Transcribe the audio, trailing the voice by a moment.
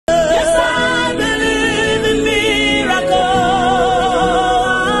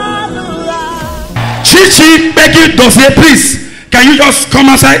Chichi, Becky, Dose, please. Can you just come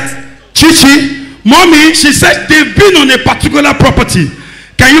outside? Chichi, mommy, she said they've been on a particular property.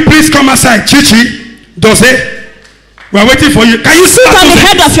 Can you please come outside? Chichi, Dose, we're waiting for you. Can you sit on the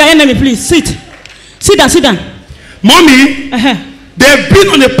head of your enemy, please? Sit. Sit down, sit down. Mommy, they've been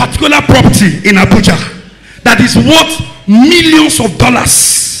on a particular property in Abuja that is worth millions of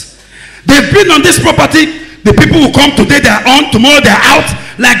dollars. They've been on this property. The people who come today, they're on. Tomorrow, they're out.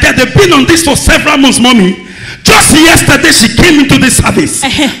 Like that. They've been on this for several months, mommy. Just yesterday, she came into this service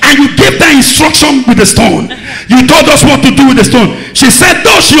and you gave that instruction with the stone. You told us what to do with the stone. She said,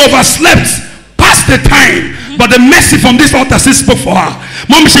 though she overslept past the time, but the mercy from this altar still spoke for her.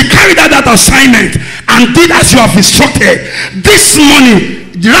 Mommy, she carried out that assignment and did as you have instructed. This morning,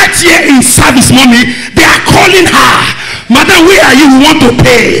 right here in service, mommy, they are calling her. Madam, where are you? We want to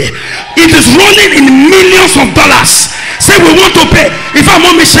pay. It is rolling in millions of dollars. Say we want to pay. If our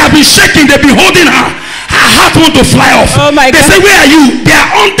mommy, she have been shaking, they've been holding her. Her heart want to fly off. Oh my God. They say, where are you? They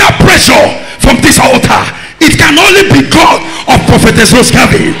are under pressure from this altar. It can only be God of Prophetess Rose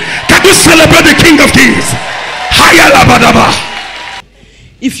Gavin. Can you celebrate the King of Kings?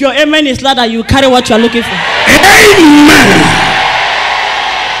 If your amen is louder, you carry what you are looking for. Amen.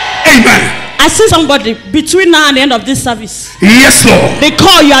 Amen. I see somebody between now and the end of this service. Yes, Lord. The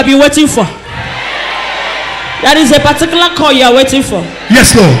call you have been waiting for. There is a particular call you are waiting for.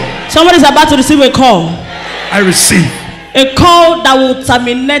 Yes, Lord. Somebody is about to receive a call. I receive. A call that will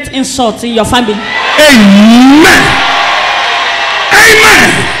terminate insult in your family. Amen.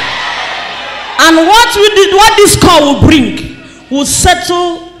 Amen. And what this call will bring will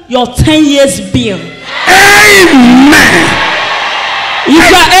settle your 10 years bill. Amen. If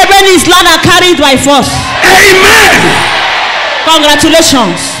your amen is louder, carry it by force. Amen.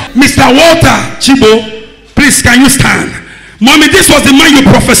 Congratulations. Mr. Walter Chibo, please can you stand? Mommy, this was the man you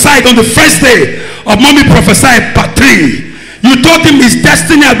prophesied on the first day of Mommy Prophesied Part 3. You told him his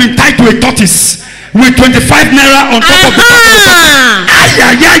destiny had been tied to a tortoise with 25 naira on top of the tortoise.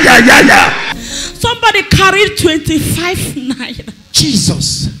 Somebody carried 25 naira.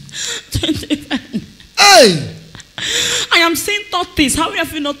 Jesus. 25. Hey. I am seeing tortoise. How many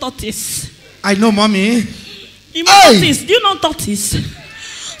of you know tortoise? I know, mommy. You know tortoise? Do you know tortoise?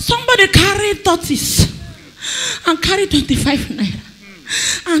 Somebody carried tortoise and carried 25 naira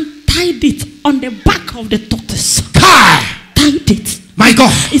and tied it on the back of the tortoise. Tied it. My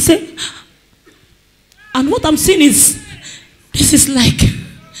God. He said, and what I'm seeing is, this is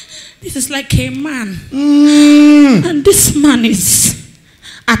like a man. And this man is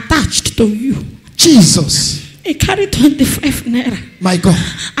attached to you. Jesus. He carried 25 naira. My God.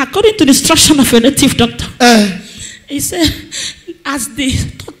 According to the instruction of a native doctor, he said, as the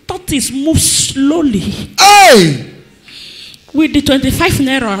tortoise moves slowly, with the 25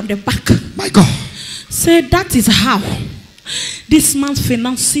 naira on the back, my God, say that is how this man's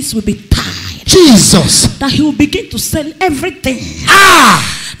finances will be tied. Jesus. That he will begin to sell everything.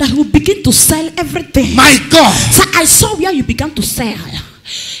 That he will begin to sell everything. My God. So I saw where you began to sell.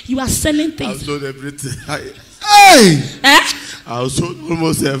 You are selling things. I've sold everything. I've sold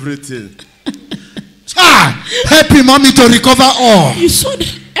almost everything. Help him, mommy, to recover all. You sold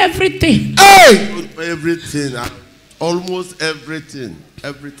everything. Everything. Almost everything.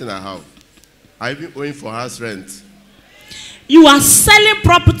 Everything I have. I've been owing for house rent. You are selling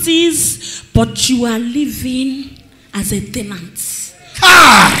properties, but you are living as a tenant.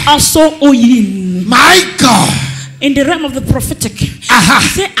 Also owing. My God. In the realm of the prophetic,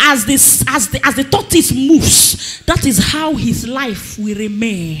 say as the tortoise moves, that is how his life will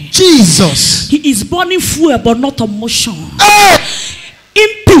remain. Jesus. He is burning fuel but not on motion.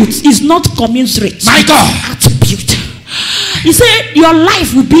 Input is not commensurate. My God. Attribute. He said your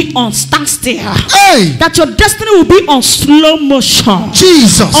life will be on standstill. That your destiny will be on slow motion.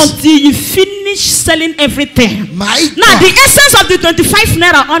 Jesus. Until you finish selling everything. My now God. the essence of the 25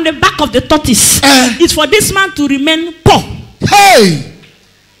 naira on the back of the tortoise is for this man to remain poor. 5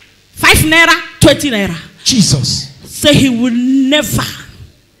 naira, 20 naira. Jesus. Say he will never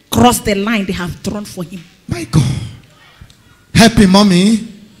cross the line they have drawn for him. My God. Help him, mommy.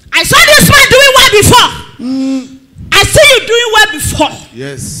 I saw this man doing well before. I see you doing well before.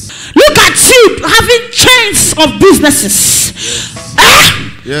 Yes. Look at you having chains of businesses.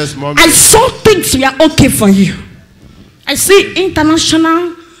 Yes, mommy. I saw things were okay for you. I see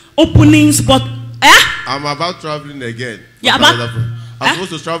international openings, but I'm about traveling again. Yeah, I'm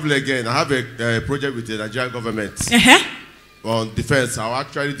supposed to travel again. I have a project with the Nigerian government on defense. I'll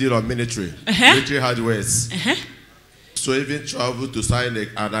actually deal on military hardwares. So even travel to sign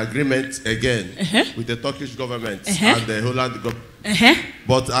an agreement again with the Turkish government and the Holland government.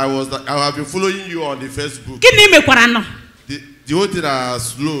 But I have been following you on the Facebook. The whole thing is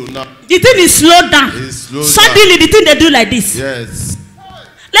slow now. The thing is slowed down. Suddenly the thing they do like this. Yes.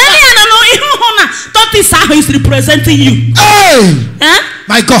 Tortoise is representing you. Hey!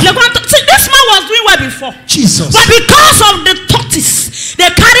 My God. See, this man was doing well before. Jesus. But because of the tortoise, they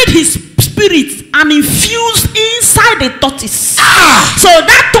carried his spirit and infused inside the tortoise. So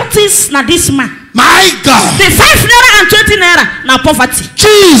that tortoise, now this man. My God. The 5 naira and 20 naira, now poverty.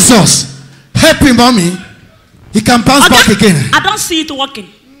 Jesus. Help him, mommy. He can bounce back again. I don't see it working.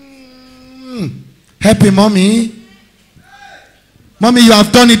 Help him, mommy. Mommy, you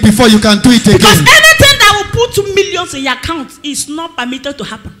have done it before. You can do it again. Because anything that will put millions in your account is not permitted to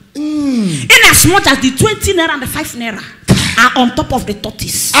happen. In as much as the 20 naira and the 5 naira are on top of the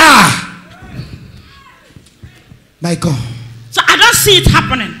tortoise. My God. So I don't see it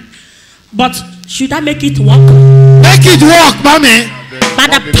happening. But should I make it work? Make it work, mommy. By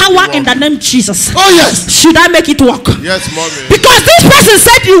the power in the name of Jesus. Oh yes. Should I make it work? Yes, mommy. Because this person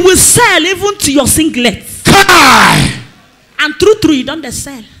said you will sell even to your singlets. And true, you don't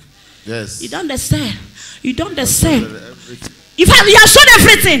sell. Yes. You don't sell. You don't sell. In fact, you have sold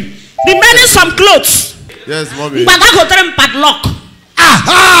everything. Remaining some clothes. Yes, mommy. But I go tell him padlock.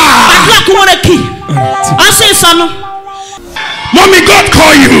 Padlock want a key. I say son. Mommy, God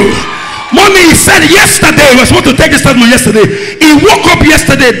call you. Mommy, he said yesterday, we were supposed to take this statement yesterday. He woke up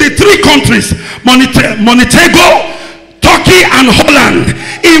yesterday, the 3 countries, Montenegro, Turkey, and Holland.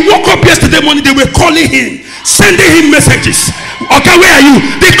 He woke up yesterday morning, they were calling him, sending him messages. Okay, where are you?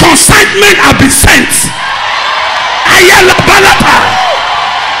 The consignment have been sent. Ayala Balata.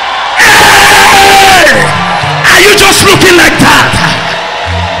 Hey! Are you just looking like that?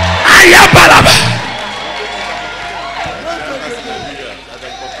 Ayala Balaba.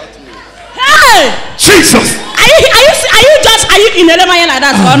 Jesus. Are you in Elemaya like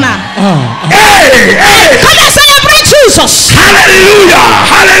that? Hey, hey. Come and celebrate Jesus. Hallelujah.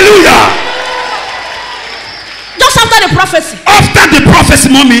 Hallelujah. Just after the prophecy. After the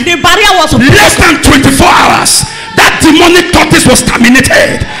prophecy, mommy. The barrier was less than 24 hours. That demonic tortoise was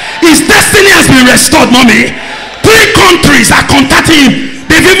terminated. His destiny has been restored, mommy. 3 countries are contacting him.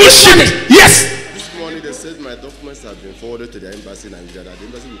 They've even shipped. Yes. This morning they said my documents have been forwarded to the embassy in Nigeria. The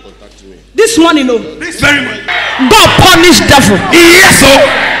embassy will contact me. This morning, no. This very morning. God punish devil. Yes, so.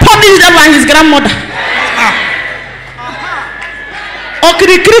 Punish devil and his grandmother. Hey,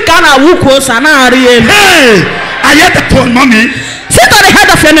 I heard the tone, mommy. Sit on the head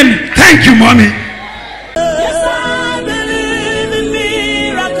of your enemy. Thank you, mommy. Yes, I believe in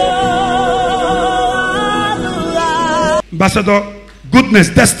miracle. Ambassador, goodness,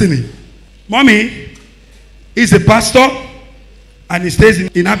 destiny. Mommy is a pastor. And he stays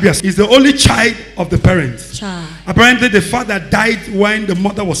in Abia. He's the only child of the parents. Apparently, the father died when the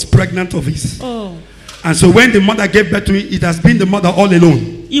mother was pregnant of his. And so when the mother gave birth to him, it has been the mother all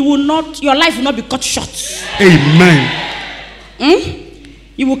alone. Your life will not be cut short. Amen.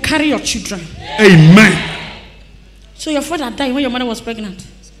 You will carry your children. Amen. So your father died when your mother was pregnant.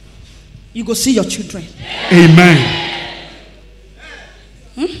 You go see your children. Amen.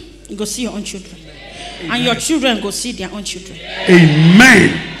 You go see your own children. And your children go see their own children.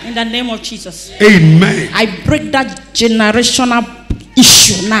 Amen. In the name of Jesus. Amen. I break that generational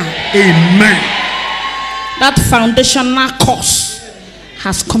issue now. Amen. That foundational curse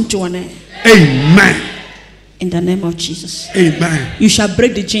has come to an end. Amen. In the name of Jesus. Amen. You shall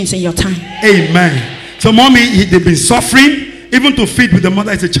break the chains in your time. Amen. So mommy, they've been suffering. Even to feed with the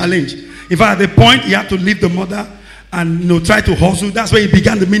mother is a challenge. In fact, at the point he had to leave the mother and try to hustle. That's where he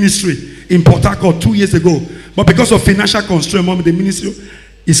began the ministry in Port Harcourt 2 years ago. But because of financial constraint, mommy, the ministry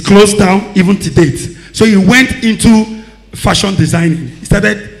is closed down even to date. So he went into fashion designing.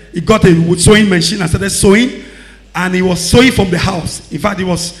 He got a sewing machine and started sewing. And he was sewing from the house. In fact, he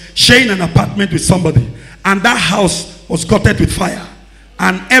was sharing an apartment with somebody. And that house was gutted with fire.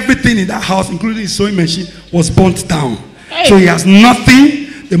 And everything in that house, including his sewing machine, was burnt down. Hey. So he has nothing.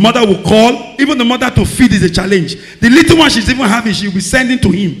 The mother will call. Even the mother to feed is a challenge. The little one she's even having, she will be sending to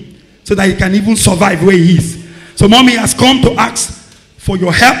him so that he can even survive where he is. So mommy has come to ask for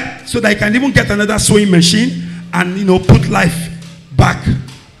your help so that he can even get another sewing machine and put life back.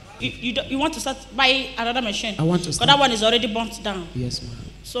 You want to start buy another machine? I want to start. Because that one is already burnt down. Yes, ma'am.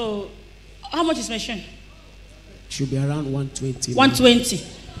 So how much is machine? Should be around 120. 120.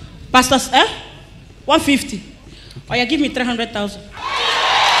 Pastors, 150. Or you give me 300,000.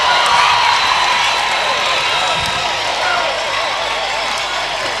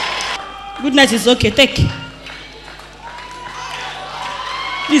 Goodness is okay. Take.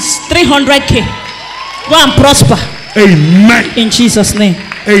 It's 300K. Go and prosper. Amen. In Jesus' name.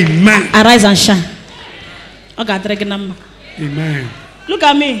 Amen. Arise and shine. Amen. Look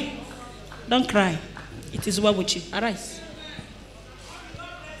at me. Don't cry. It is well with you. Arise.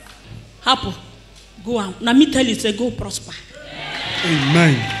 Happy. Go out. Now me tell you, say go prosper.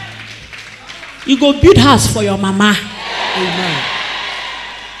 Amen. You go build house for your mama. Amen.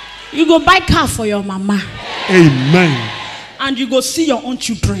 You go buy car for your mama. Amen. And you go see your own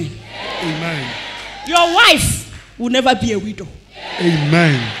children. Amen. Your wife will never be a widow.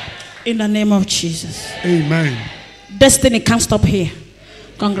 Amen. In the name of Jesus. Amen. Destiny can't stop here.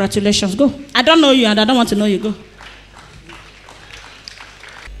 Congratulations. Go. I don't know you and I don't want to know you. Go.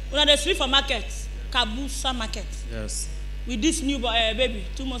 When they sleep for market, Kabusa market. Yes. With this new baby,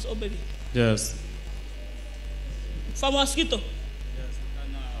 2 months old baby. Yes. For mosquito. Yes.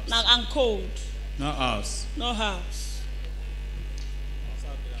 Now and cold. No house. No house.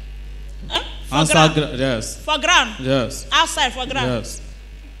 Outside. Yes. For ground. Yes. Outside for ground. Yes.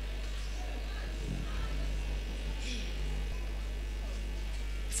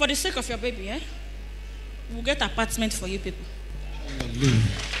 For the sake of your baby, we'll get apartment for you people.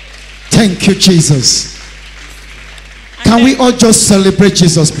 Thank you, Jesus. Can we all just celebrate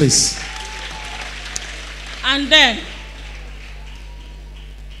Jesus, please? And then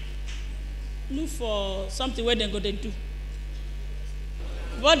look for something where they go they do.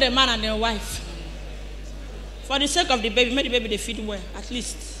 Both the man and their wife. For the sake of the baby, make the baby they feed well, at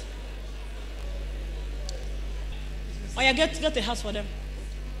least. Or you get a house for them.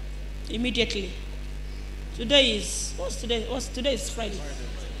 Immediately. Today is today is Friday.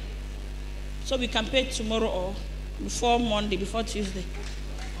 So we can pay tomorrow or before Monday, before Tuesday.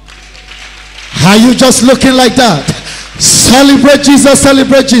 Are you just looking like that? Celebrate Jesus,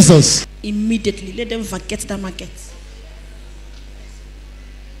 celebrate Jesus. Immediately, let them forget that market.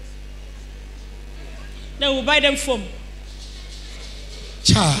 Then we'll buy them foam.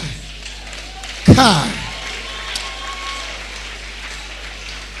 Child. Car.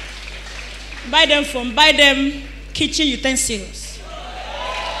 Buy them foam. Buy them kitchen utensils.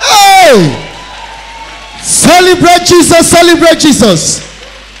 Hey! Celebrate Jesus, celebrate Jesus.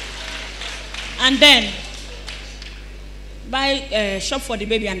 And then buy a shop for the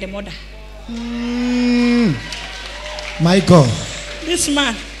baby and the mother. My God. This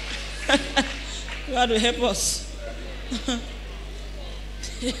man, God will help us.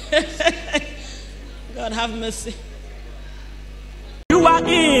 God have mercy. You are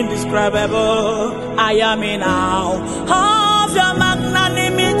indescribable. I am in awe of your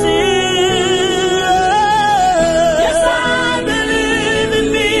magnanimity.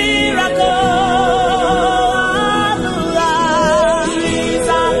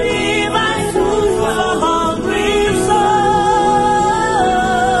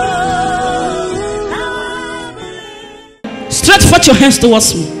 Stretch forth your hands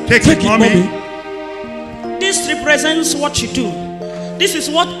towards me. Take it, mommy. This represents what you do. This is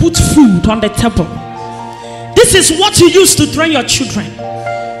what puts food on the table. This is what you use to train your children.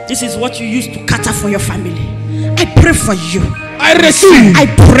 This is what you use to cater for your family. I pray for you. I receive. I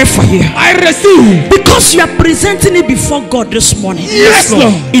pray for you. I receive. Because you are presenting it before God this morning. Yes,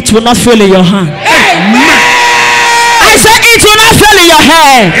 Lord. It will not fail in your hand. Amen. I said it will not fail in your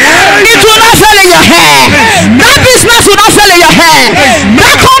hand. It will not fail in your hand. That business will not fail in your hand.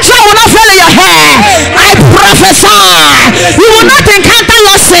 That contract will not fail in your hand. I prophesy. You will not encounter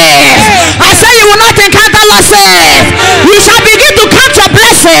losses. I say you will not encounter losses. You shall begin to count your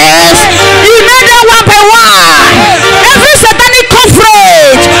blessings. You know them one by one. Every satanic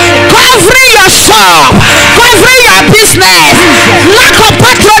coverage covering your shop, covering your business, lack of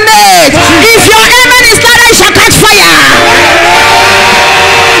patronage. If your amen is not, I shall catch fire.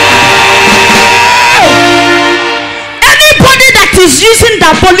 Anybody that is using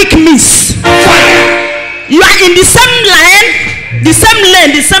diabolic means, you are in the same line, the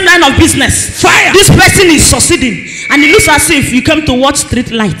same line of business. Fire. This person is succeeding, and it looks as if you came to watch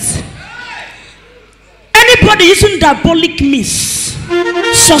street lights. Anybody using diabolic means,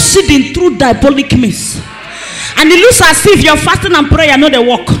 succeeding through diabolic means, and it looks as if your fasting and prayer know they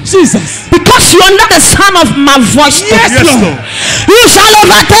work. Jesus. Because you are not the sound of my voice. Yes, Lord. You shall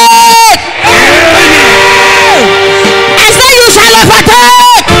overtake. I say you shall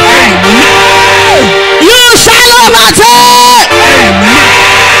overtake. You shall overtake.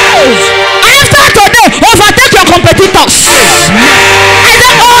 After today, overtake your competitors. I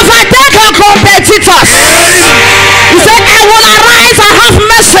say overtake your competitors. He said, I will arise and have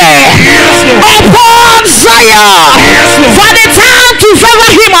mercy upon Zion, for the time to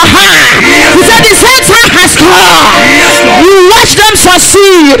favor him or her. He said, the same time has come. You watched them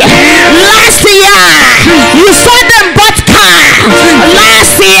succeed last year. You saw them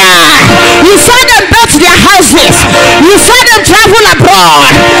You saw them travel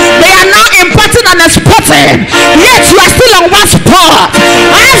abroad. They are now importing and exporting. Yet you are still on one spot.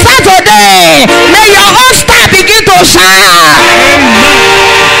 Answer today. May your own star begin to shine.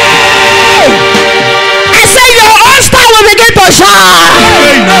 I say your own star will begin to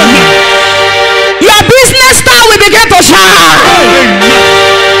shine. Your business star will begin to shine.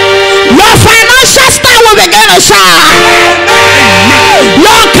 Your financial star will begin to shine.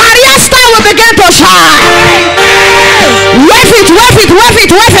 Your career star will begin to shine. Wave it, wave it, wave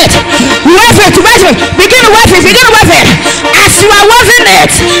it, wave it. Wave it, wave it. Begin to wave it, begin to wave it. As you are waving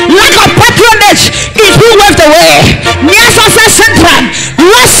it, like a patronage is being waved away. Near Success Central,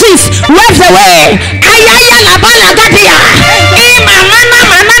 losses waved away. Ayaya labala gadia. Imamana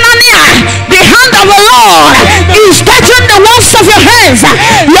mananonia. The hand of the Lord is touching the walls of your hands.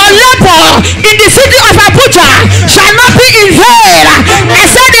 Your labor in the city of Abuja shall not be in vain. I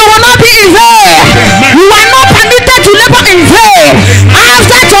said it will not be in vain. You are not permitted to labor in vain.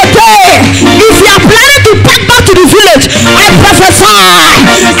 After today, if you are planning to back to the village, I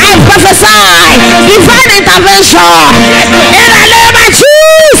prophesy divine intervention in the name of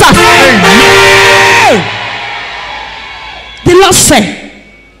Jesus. The Lord said,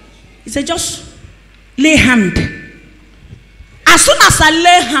 he said, just lay hand. As soon as I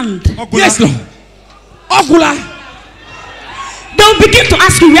lay hand, Yes, Lord. Ogula. they will begin to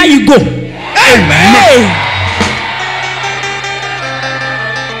ask you where you go. Amen.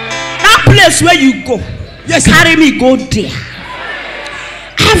 That place where you go, Yes, carry me, go there.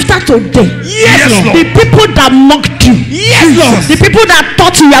 After today, Yes, Lord. the people that mocked you, Yes, Lord. the people that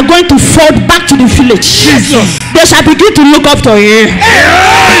thought you were going to fall back to the village, Yes, Lord. they shall begin to look up to you.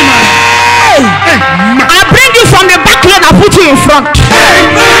 I bring you from the back lane, I put you in front.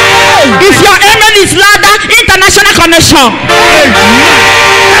 If your amen is louder, international connection.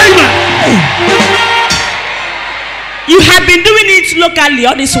 You have been doing it locally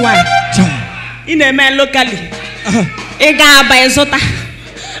all this while. In a man locally.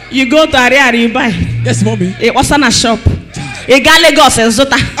 You go to Ariari, you buy. Yes, mommy. It was on a shop. A guy Lagos and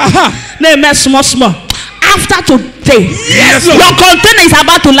Zota. They made small. After today, Yes, your Lord. container is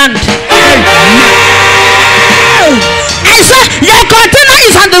about to land. I said, your container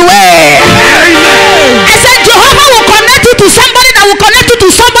is on the way. I said, Jehovah will connect you to somebody that will connect you to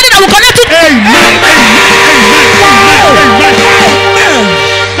somebody that will connect you to.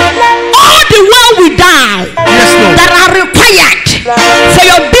 All the world will die Yes, Lord. that are required for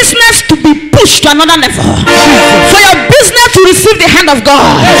your business to be pushed to another level, for your business to receive the hand of God.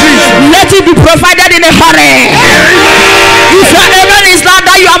 Let it be provided in a hurry. If your amen is not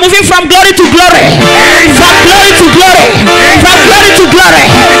that, you are moving from glory to glory, from glory to glory, from glory to glory,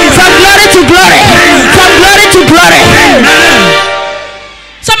 from glory to glory, from glory to glory.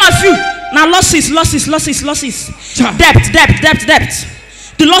 Some of you now losses. Debt.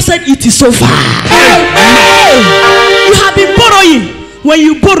 The Lord said it is so far. You have been borrowing. When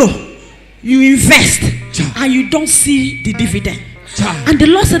you borrow, you invest and you don't see the dividend. And the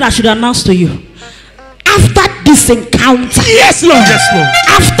Lord said I should announce to you, after this encounter, Yes, Lord. Yes, Lord.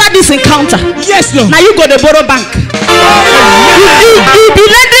 after this encounter, Yes, Lord. now you go to borrow bank. You be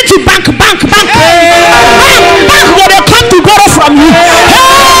lending to bank. Bank will come to borrow from you.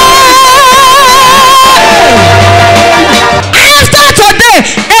 After today,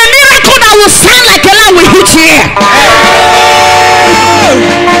 a miracle that will sound like a lie will hit you here.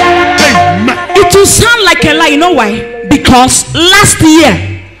 It will sound like a lie. You know why? Because last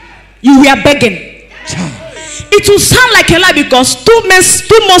year you were begging. It will sound like a lie because 2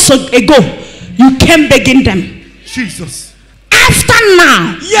 months ago you came begging them. Jesus. After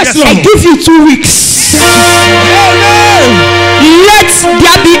now, Yes, I Lord. give you 2 weeks. Let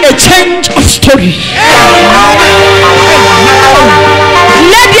there be a change of story.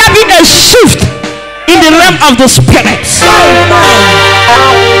 Let there be a shift in the realm of the spirit.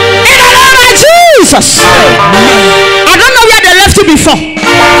 In the name of Jesus. I don't know where they left you before.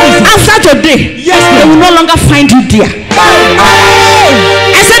 After today, they will no longer find you there.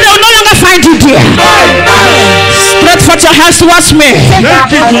 I said they will no longer find you there. Stretch forth your hands towards me.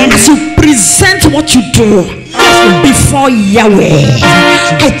 As you present what you do before Yahweh,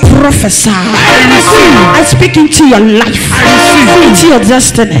 I prophesy. I speak into your life, into your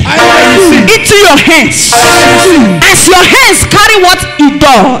destiny, into your hands. As your hands carry what it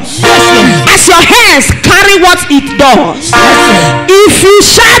does, as your hands carry what it does, if you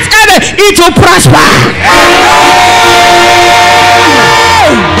shout it will prosper.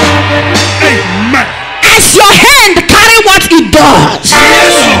 As your hand carry what it does,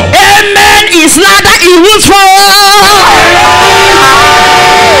 amen is louder, it will fall.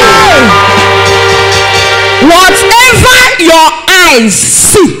 Whatever eyes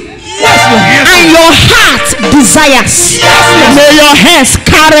see. And your heart desires. May your hands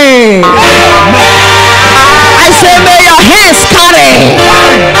carry. I say, may your hands carry.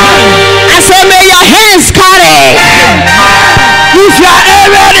 I say, may your hands carry. If your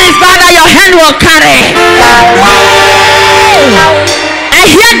amen is better, your hand will carry. I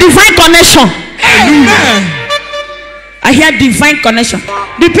hear divine connection. I hear divine connection.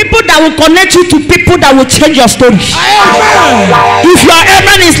 The people that will connect you to people that will change your story. If your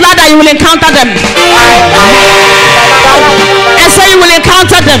amen is louder, you will encounter them. I say you will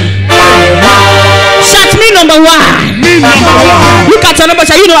encounter them. Shout me number one. Look at your number.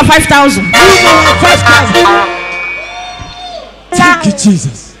 Shout you number 5,000. Thank you,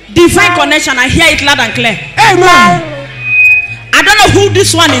 Jesus. Divine connection. I hear it loud and clear. Amen. I don't know who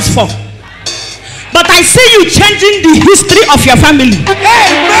this one is for, but I see you changing the history of your family.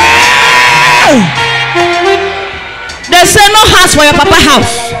 Amen. They say no house for your papa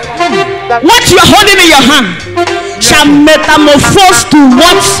house. What you are holding in your hand shall metamorphose to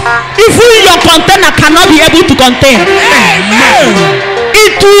what even your container cannot be able to contain. Amen.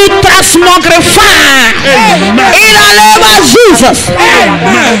 It will transmogrify in the name of Jesus.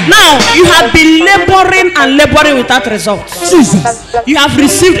 Amen. Now you have been laboring and laboring without results. Jesus. You have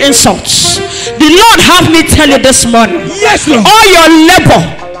received insults. The Lord have me tell you this morning. Yes, Lord. All your labor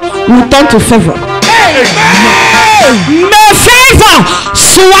will turn to favor. Amen. May favor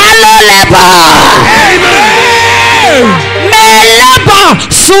swallow labor. Amen. May labor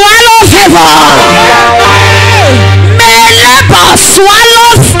swallow favor. May labor swallow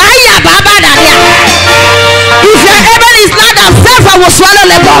fire. If your amen is not that, favor will swallow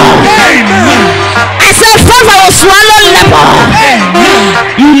labor. I said favor will swallow labor.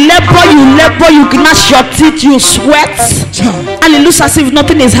 You labor, you gnash your teeth, you sweat, and it looks as if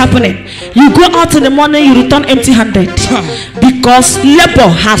nothing is happening. You go out in the morning, you return empty-handed because labor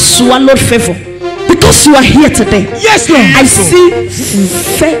has swallowed favor. Because you are here today. Yes, Lord. I see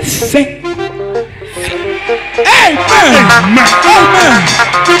Amen. Amen.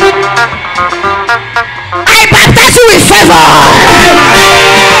 I baptize you with favor.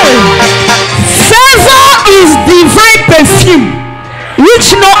 Favor is divine perfume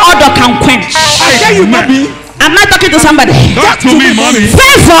which no other can quench. I hear you, mommy. Am I talking to somebody? Talk to me, mommy.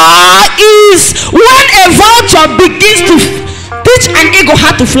 Favor is when a vulture begins to teach an eagle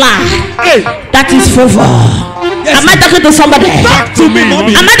how to fly. Hey. That is favor. Yes, am I talking to somebody? Talk to me,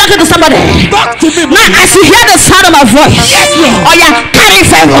 mommy. Am I talking to somebody? Talk to me, Now, mommy. as you hear the sound of my voice, Yes, Lord. oh yeah, carry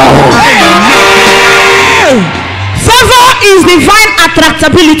favor. Favor is divine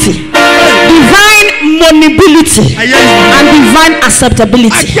attractability, divine moneyability, and divine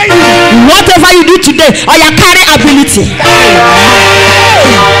acceptability. Whatever you do today, or you carry ability.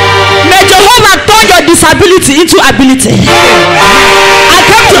 May Jehovah turn your disability into ability. I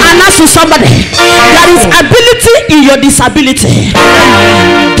come to announce to somebody, there is ability in your disability.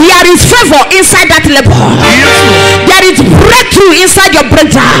 There is favor inside that labor. There is breakthrough inside your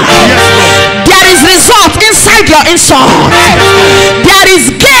breakdown. There is result inside your insult. There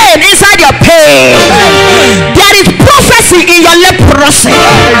is gain inside your pain. There is prophecy in your leprosy.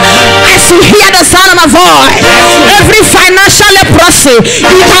 As you hear the sound of my voice, every financial leprosy,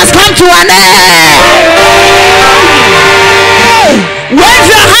 it has come to an end. Wave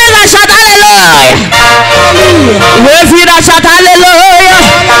your hand and shout hallelujah. Wave it and shout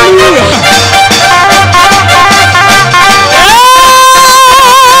hallelujah.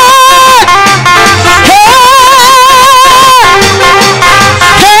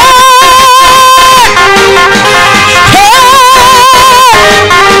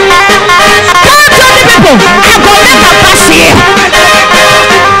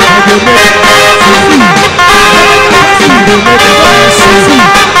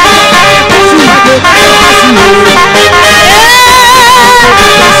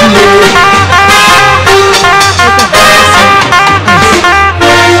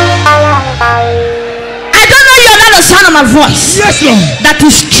 Voice, yes, Lord, that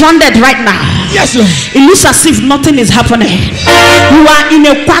is stranded right now. Yes, Lord. It looks as if nothing is happening. You are in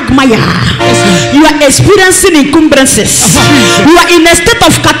a quagmire. Yes, you are experiencing encumbrances. You are in a state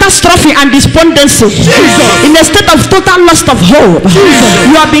of catastrophe and despondency. Jesus. In a state of total loss of hope. Jesus.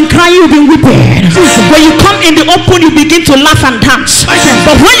 You have been crying, you've been weeping. Jesus. When you come in the open, you begin to laugh and dance.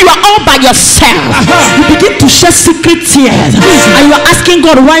 But when you are all by yourself, you begin to shed secret tears. And you are asking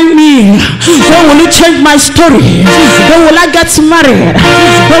God, why me? When will you change my story? When will I get married?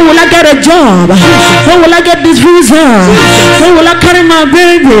 When will I get a job? When will I get this visa? When will I carry my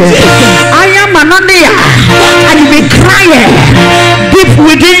baby? I am an Anania. And you be crying deep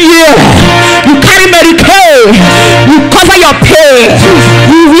within you. You carry Mary Kay. You cover cover your pay.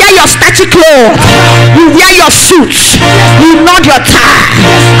 You wear your starchy clothes. You wear your suits. You nod your tie.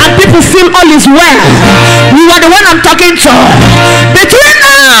 And people feel all is well. You are the one I'm talking to. Between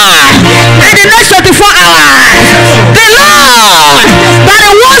now and the next 24 hours, the Lord, by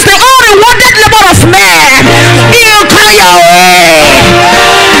the ones the unrewarded labor of man, He will call your way.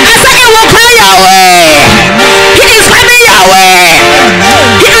 I say He will call your way. He is coming your way.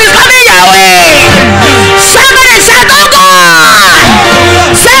 He is coming your way. Somebody say, "Oh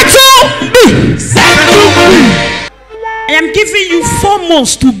God, settle me." I am giving you 4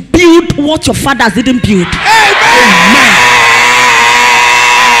 months to build what your fathers didn't build.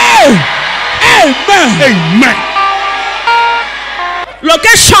 Amen. Amen.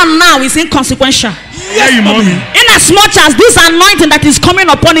 Location now is inconsequential. Yes, mommy. In as much as this anointing that is coming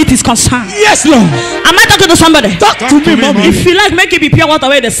upon it is concerned. Yes, Lord. Am I talking to somebody? Talk to me, mommy. If you like, make it be pure water,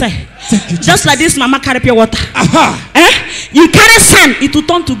 where they say. Just like this mama carry pure water. You carry sand, it will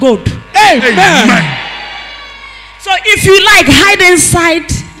turn to gold. Amen. So if you like, hide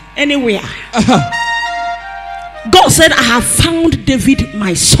inside anywhere. God said, "I have found David,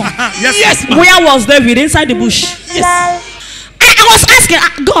 my son." Yes, ma'am. Where was David? Inside the bush. Yes. I was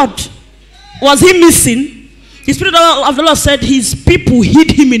asking God, was he missing? The Spirit of the Lord said his people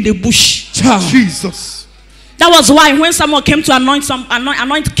hid him in the bush. Jesus. That was why when someone came to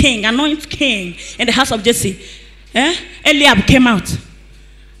anoint king in the house of Jesse, Eliab came out,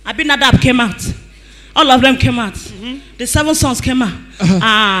 Abinadab came out, all of them came out. The 7 sons came out.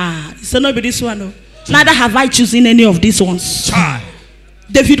 He said, "No, be this one. No. Neither have I chosen any of these ones."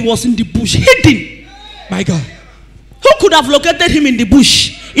 David was in the bush, hidden. My God. Who could have located him in the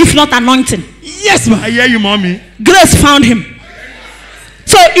bush if not anointing? Yes, ma'am. I hear you, mommy. Grace found him.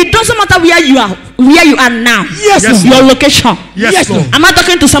 So it doesn't matter where you are now. Yes, Yes, Your location. Yes, Lord. Am I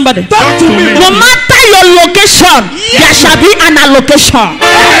talking to somebody? Talk to me, No mommy. matter your location, there shall be an allocation.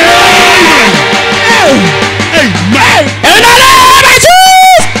 Amen. In the name of Jesus.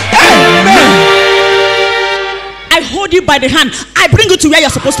 I hold you by the hand. I bring you to where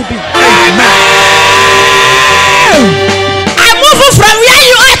you're supposed to be. I move you from where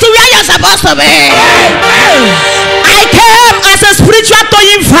you are to where you're supposed to be. I came as a spiritual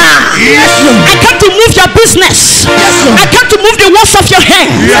towing van. I came to move your business. I came to move the walls of your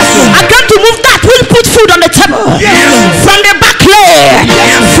hand. I came to move that will put food on the table. From the back lane,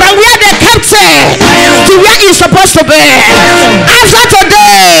 from where they kept it to where you're supposed to be. After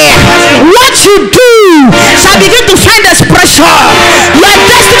today, what you do shall begin to find expression. Your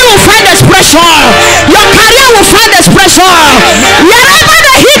destiny will find expression. Your career will find expression. Wherever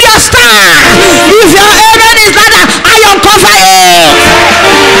they hit your star, if your amen is not I uncover it.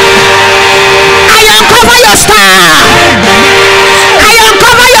 I uncover your star. I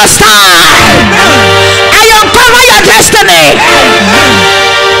uncover your star. I uncover your destiny.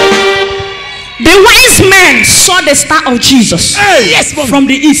 The wise men saw the star of Jesus from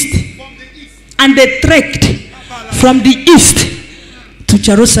the east, and they trekked from the east to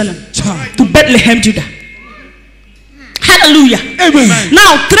Jerusalem, to Bethlehem, Judah. Hallelujah. Amen.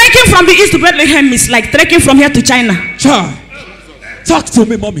 Now, trekking from the east to Bethlehem is like trekking from here to China. Talk to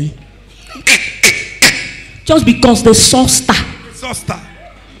me, mommy. Just because they saw star. Sister.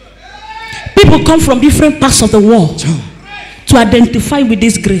 People come from different parts of the world to identify with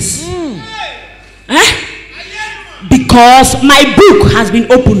this grace. Because my book has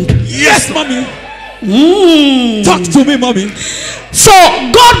been opened. Yes, mommy. Talk to me, mommy. So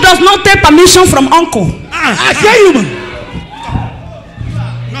God does not take permission from uncle. I hear you, ma'am.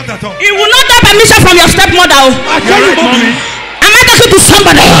 Not at all. He will not take permission from your stepmother. I hear you, mommy. Am I talking to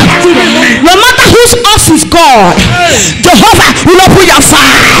somebody? No matter whose ox is God, Jehovah will open your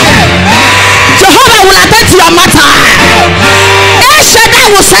fire. Jehovah will attend to your matter. El Shaddai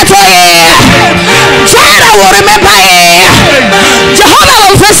will settle it. Jireh will remember it. Jehovah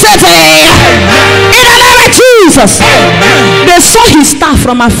will visit it. In the name of Jesus. They saw his star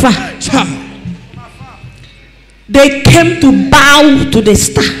from afar. They came to bow to the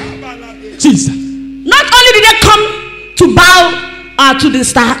star. Jesus. Not only did they come to bow to the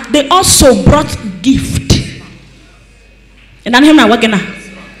star, they also brought gift. And then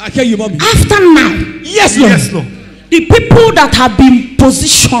I hear you, mommy. after now, Yes, Lord. Yes, Lord. the people that have been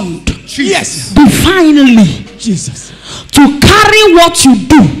positioned Yes. divinely Jesus. to carry what you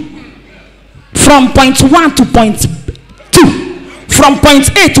do from point 1 to point 2, from point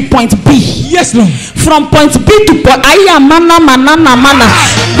A to point B, Yes, Lord. from point B to point mana,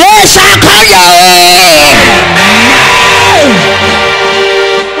 they shall call your way.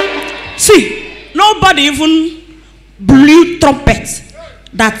 See, nobody even blew trumpets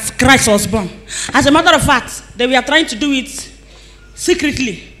that Christ was born. As a matter of fact, they were trying to do it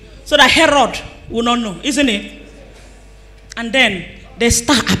secretly so that Herod will not know, isn't it? And then the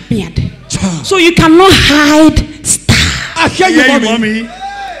star appeared. So you cannot hide star. I hear you, mommy.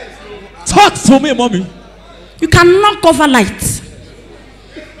 Talk to me, mommy. You cannot cover light.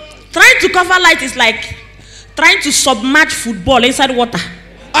 Trying to cover light is like trying to submerge football inside water.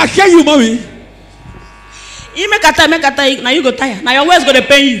 I hear you, mommy. You make a time, now you go tired. Now your words going to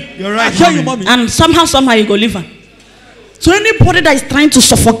pain you. You're right. I hear you, mommy. And somehow you go live on. So anybody that is trying to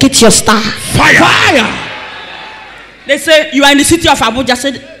suffocate your star, Fire. they say you are in the city of Abuja.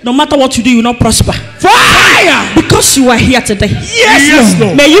 Said no matter what you do, you will not prosper. Fire. Because you are here today. Yes,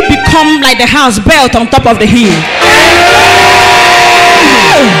 Lord. May you become like the house built on top of the hill.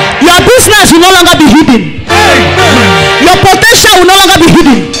 Your business will no longer be hidden. Your potential will no longer be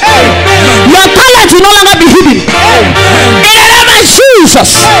hidden. Your talent will no longer be hidden. In the name of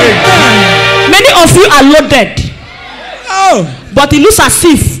Jesus. Many of you are loaded. But it looks as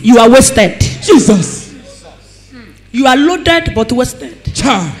if you are wasted. Jesus. You are loaded but wasted.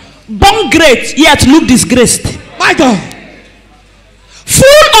 Child. Born great yet look disgraced. My God.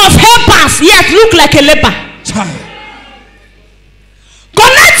 Full of helpers yet look like a leper. Child.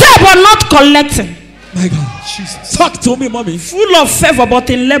 Connected but not collecting. My God. Jesus. Talk to me, mommy. Full of favor but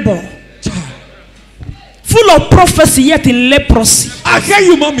in labor. Child. Full of prophecy yet in leprosy. I hear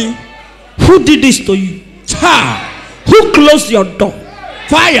you, mommy. Who did this to you? Child. Who closed your door?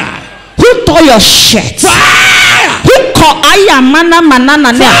 Fire. Who tore your shirt? Fire. Who called Ayamana Manana?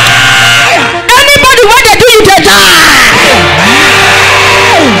 Anybody when they do you, they die.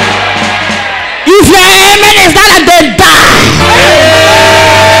 If your amen is not like they die.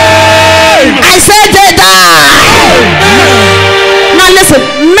 I said they die. Now listen,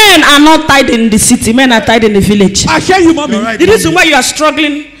 men are not tied in the city, men are tied in the village. I hear you, mommy. Right, The reason why you are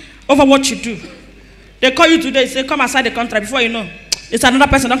struggling over what you do, they call you today, say come outside the contract. Before you know, it's another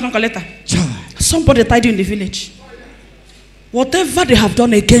person that can collect her. Somebody tied you in the village. Whatever they have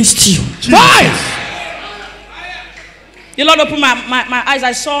done against you, Fire. the Lord opened my eyes.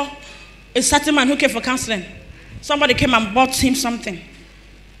 I saw a certain man who came for counseling. Somebody came and bought him something,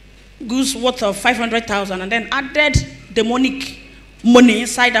 goods worth of 500,000, and then added demonic money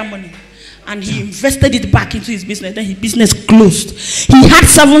inside that money, and he invested it back into his business. Then his business closed. He had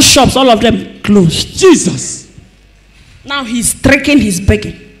 7 shops, all of them closed. Jesus. Now he's trekking, he's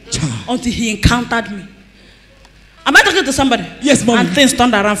begging until he encountered me. Am I talking to somebody? Yes, mommy. And things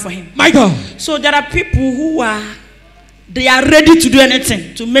turned around for him. My God. So there are people who are ready to do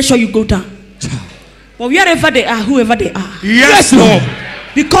anything to make sure you go down. But wherever they are, whoever they are, Yes, Lord.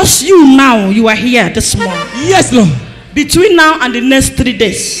 because you are here this morning. Yes, Lord. Between now and the next 3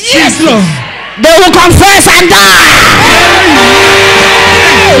 days, Yes, Lord. they will confess and die.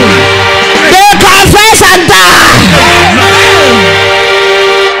 They confess and die.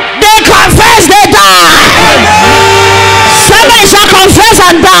 They confess, they die. Somebody shall confess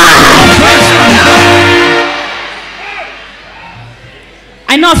and die.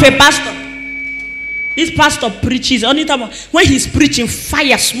 I know of a pastor. This pastor preaches. Only time when he's preaching,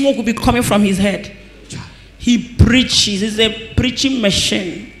 fire, smoke will be coming from his head. He preaches. He's a preaching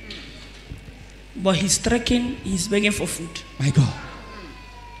machine. But he's trekking. He's begging for food. My God.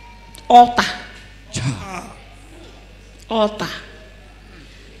 Altar. Altar.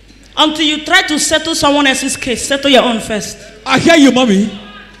 Until you try to settle someone else's case, settle your own first. I hear you, mommy.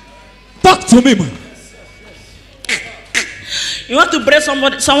 Talk to me, man. You want to break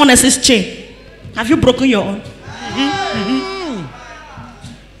someone else's chain. Have you broken your own?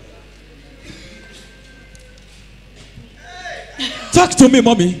 Talk to me,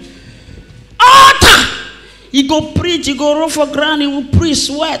 mommy. Altar. He go preach, he go roll for ground, he will preach,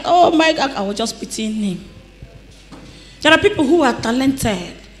 sweat. Oh my God, I was just pitying him. There are people who are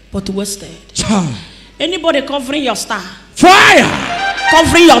talented but wasted. Child. Anybody covering your star, Fire.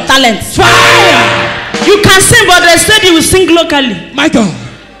 covering your talent. Fire. You can sing, but they said you will sing locally. My God.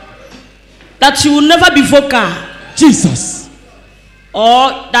 That you will never be vocal. Jesus.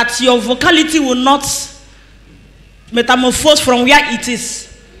 Or that your vocality will not metamorphose from where it is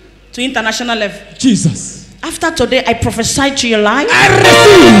to international level. Jesus. After today, I prophesy to your life. I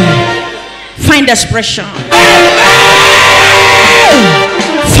receive. Find expression.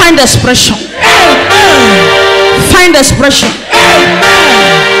 Find expression. Find expression.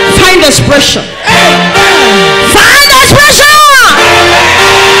 Find expression. Find expression.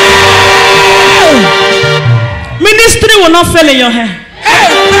 Ministry will not fail in your hand.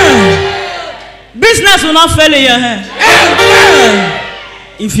 Business will not fail in your hand.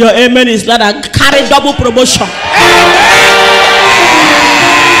 If your amen is that, I carry double promotion.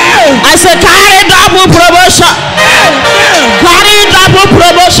 I say carry double promotion. Carry double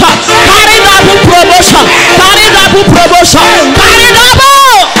promotion. Carry double promotion. Carry double promotion. Carry double.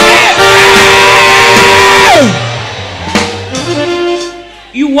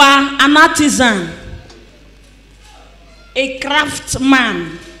 You are an artisan, a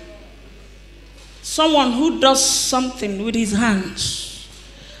craftsman, someone who does something with his hands.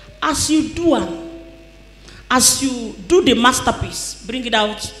 As you do the masterpiece, bring it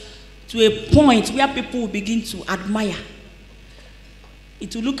out to a point where people will begin to admire.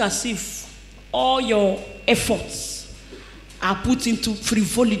 It will look as if all your efforts are put into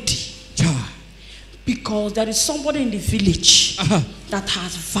frivolity. Because there is somebody in the village that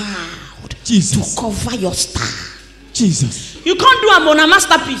has vowed to cover your star. Jesus. You can't do a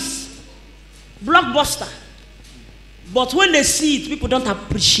masterpiece, blockbuster. But when they see it, people don't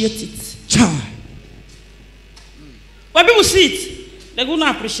appreciate it. When people see it, they will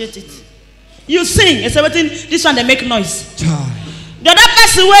not appreciate it. You sing, it's everything. This one they make noise. The other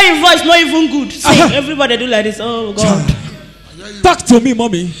person where your voice not even good. Sing, everybody do like this. Oh God. Talk to me,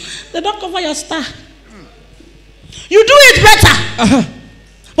 mommy. They don't cover your star. You do it better.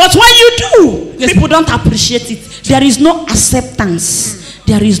 But when you do, people don't appreciate it. There is no acceptance.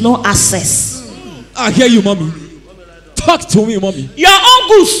 There is no access. I hear you, mommy. Talk to me, mommy. Your own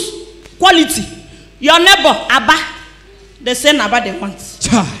goods, quality. Your neighbor, Abba, they say Abba they want.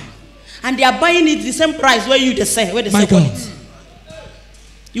 And they are buying it the same price where you they say, where they say quality.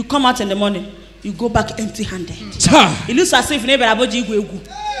 You come out in the morning, you go back empty-handed. It looks as if neighbor Aboji go.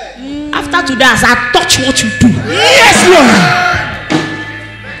 After today, as I touch what you do. Yes, Lord.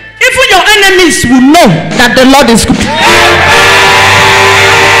 Even your enemies will know that the Lord is good.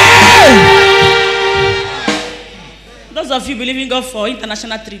 Those of you believing God for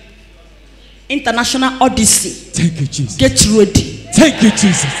international trip, international odyssey. Thank you, Jesus. Get ready. Thank you,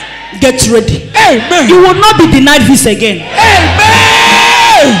 Jesus. Get ready. Amen. You will not be denied this again.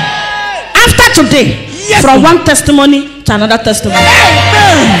 Amen. After today, yes, from Lord. one testimony to another testimony.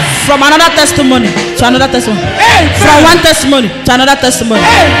 Amen. From another testimony to another testimony. Amen. From one testimony to another testimony.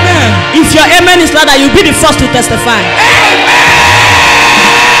 Amen. If your amen is louder, you'll be the first to testify. Amen.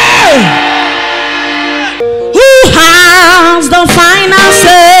 Who has the final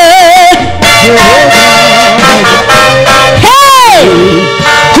say? Hey!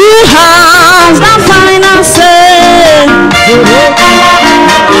 Who has the final say?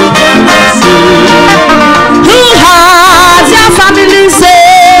 Who has your family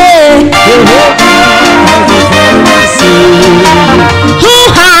say? Who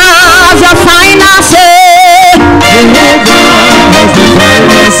has your final say?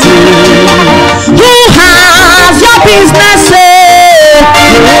 Who has your business say?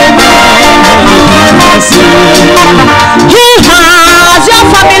 Who has your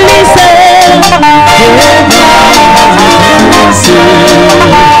family say?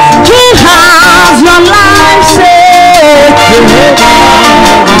 Who has your life say?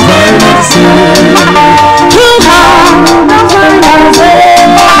 Who has the final say?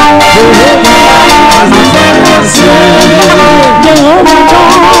 Jehovah,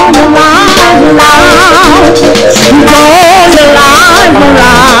 turn your life around. Turn your life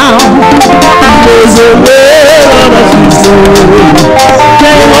around. There's a way of us.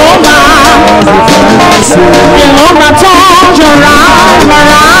 Jehovah, turn your life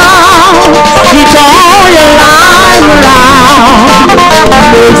around. He turn your life around.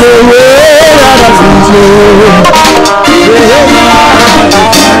 There's a way of us.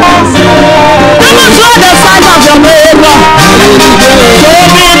 Come on, show the size of your neighbor. Show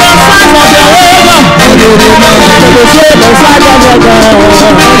me the size of your neighbor. Show the size of your God.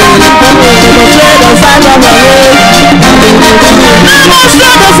 Show the size of your neighbor.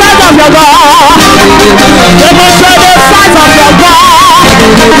 Demonstrate the size of your God. Demonstrate the size of your God.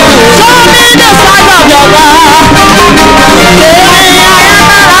 Show me the size of your God. Show me the size of your God.